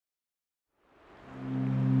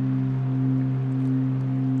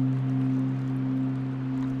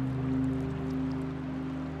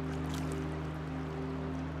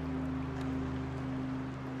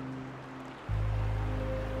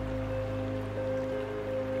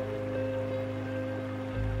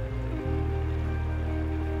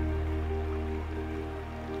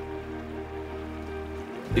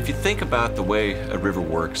If you think about the way a river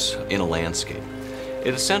works in a landscape,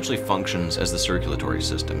 it essentially functions as the circulatory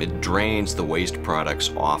system. It drains the waste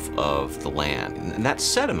products off of the land. And that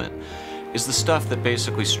sediment is the stuff that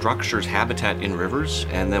basically structures habitat in rivers,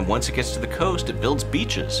 and then once it gets to the coast, it builds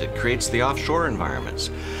beaches. It creates the offshore environments.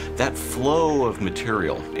 That flow of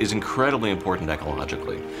material is incredibly important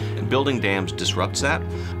ecologically, and building dams disrupts that.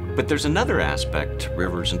 But there's another aspect to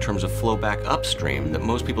rivers in terms of flow back upstream that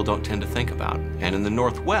most people don't tend to think about. And in the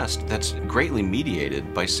Northwest, that's greatly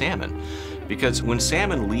mediated by salmon. Because when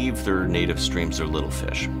salmon leave their native streams, they're little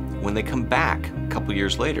fish. When they come back a couple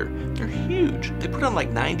years later, they're huge. They put on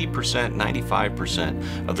like 90%,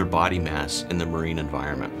 95% of their body mass in the marine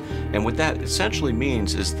environment. And what that essentially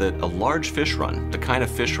means is that a large fish run, the kind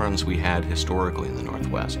of fish runs we had historically in the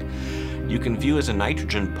Northwest, you can view as a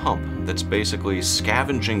nitrogen pump that's basically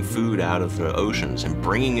scavenging food out of the oceans and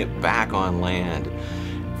bringing it back on land.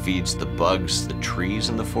 It feeds the bugs, the trees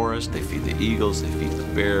in the forest, they feed the eagles, they feed the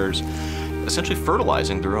bears, essentially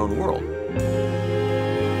fertilizing their own world.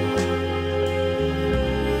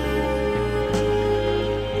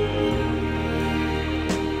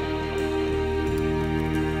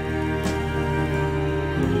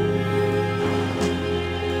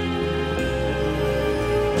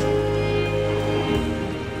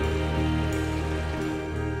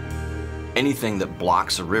 Anything that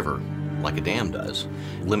blocks a river, like a dam does,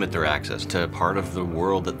 limit their access to part of the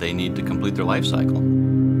world that they need to complete their life cycle.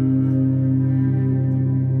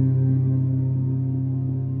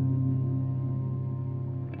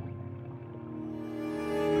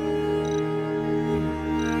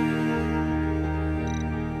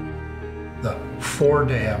 The 4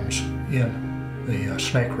 dams in the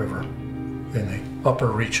Snake River in the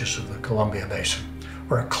upper reaches of the Columbia Basin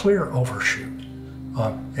are a clear overshoot,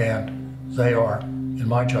 and they are, in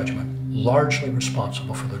my judgment, largely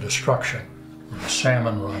responsible for the destruction of the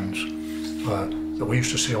salmon runs that we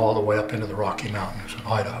used to see all the way up into the Rocky Mountains in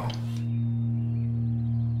Idaho.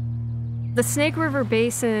 The Snake River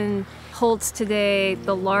Basin holds today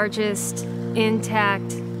the largest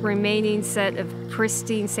intact remaining set of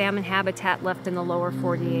pristine salmon habitat left in the lower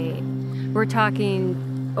 48. We're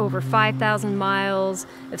talking over 5,000 miles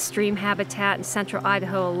of stream habitat in central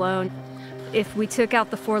Idaho alone. If we took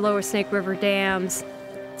out the 4 lower Snake River dams,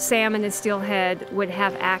 salmon and steelhead would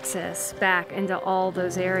have access back into all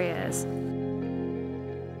those areas.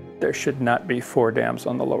 There should not be 4 dams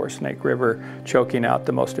on the lower Snake River, choking out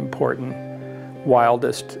the most important,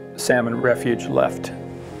 wildest salmon refuge left.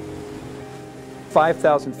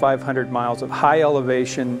 5,500 miles of high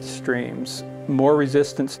elevation streams, more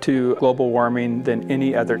resistance to global warming than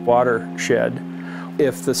any other watershed.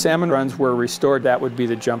 If the salmon runs were restored, that would be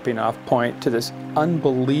the jumping off point to this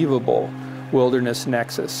unbelievable wilderness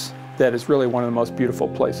nexus that is really one of the most beautiful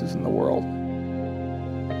places in the world.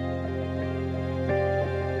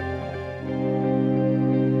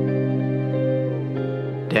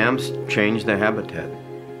 Dams change the habitat.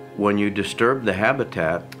 When you disturb the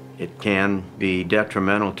habitat, it can be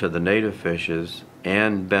detrimental to the native fishes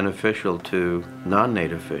and beneficial to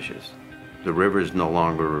non-native fishes. The river is no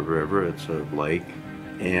longer a river, it's a lake,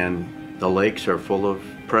 and the lakes are full of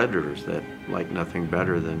predators that like nothing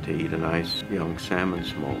better than to eat a nice young salmon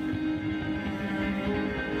smoke.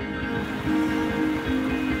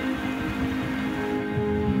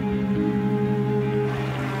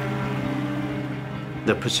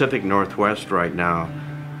 The Pacific Northwest right now,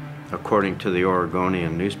 according to the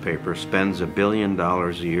Oregonian newspaper, spends $1 billion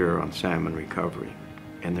a year on salmon recovery,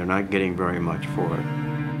 and they're not getting very much for it.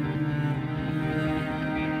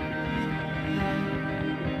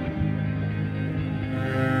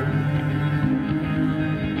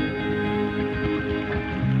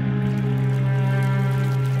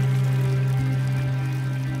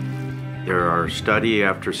 There are study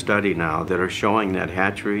after study now that are showing that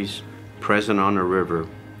hatcheries present on a river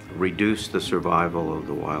reduce the survival of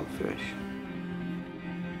the wild fish.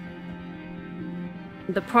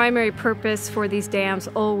 The primary purpose for these dams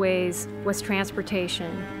always was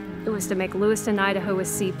transportation. It was to make Lewiston, Idaho a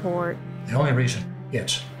seaport. The only reason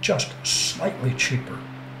it's just slightly cheaper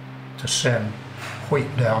to send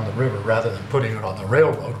wheat down the river rather than putting it on the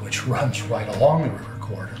railroad, which runs right along the river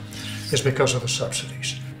corridor, is because of the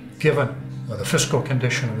subsidies. Given the fiscal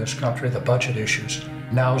condition of this country, the budget issues,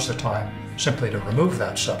 now's the time simply to remove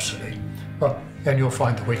that subsidy, and you'll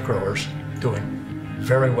find the wheat growers doing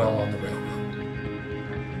very well on the railroad.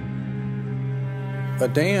 A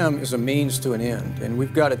dam is a means to an end, and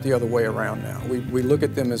we've got it the other way around now. We look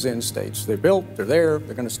at them as end states. They're built, they're there,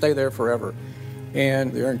 they're going to stay there forever.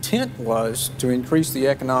 And their intent was to increase the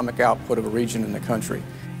economic output of a region in the country.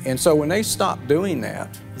 And so when they stop doing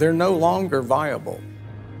that, they're no longer viable.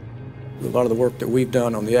 A lot of the work that we've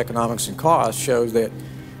done on the economics and costs shows that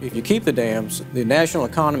if you keep the dams, the national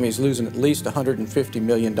economy is losing at least $150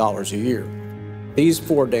 million a year. These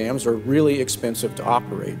 4 dams are really expensive to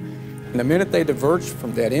operate. And the minute they diverge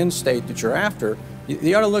from that end state that you're after,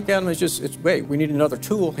 you ought to look at them as wait, we need another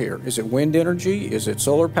tool here. Is it wind energy? Is it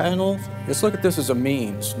solar panels? Let's look at this as a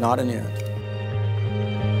means, not an end.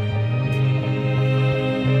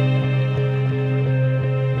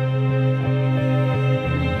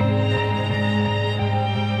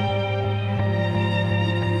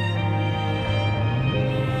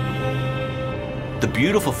 The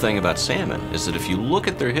beautiful thing about salmon is that if you look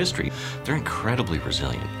at their history, they're incredibly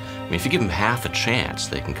resilient. I mean, if you give them half a chance,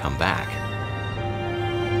 they can come back.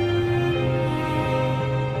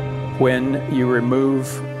 When you remove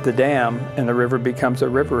the dam and the river becomes a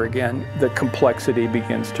river again, the complexity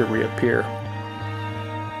begins to reappear.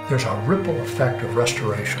 There's a ripple effect of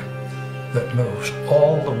restoration that moves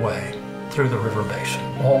all the way through the river basin,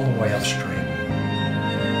 all the way upstream.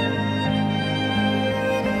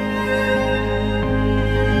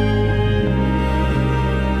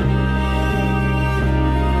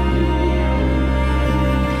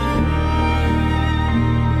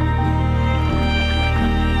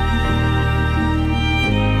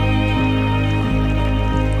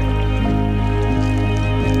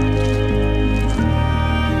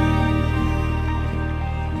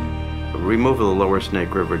 Removal of the lower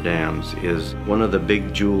Snake River dams is one of the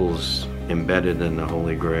big jewels embedded in the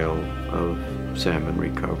holy grail of salmon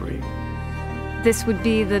recovery. This would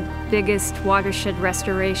be the biggest watershed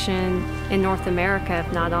restoration in North America,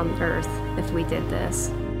 if not on Earth, if we did this.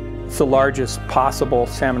 It's the largest possible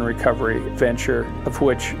salmon recovery venture of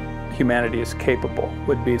which humanity is capable,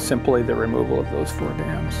 would be simply the removal of those 4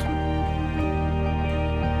 dams.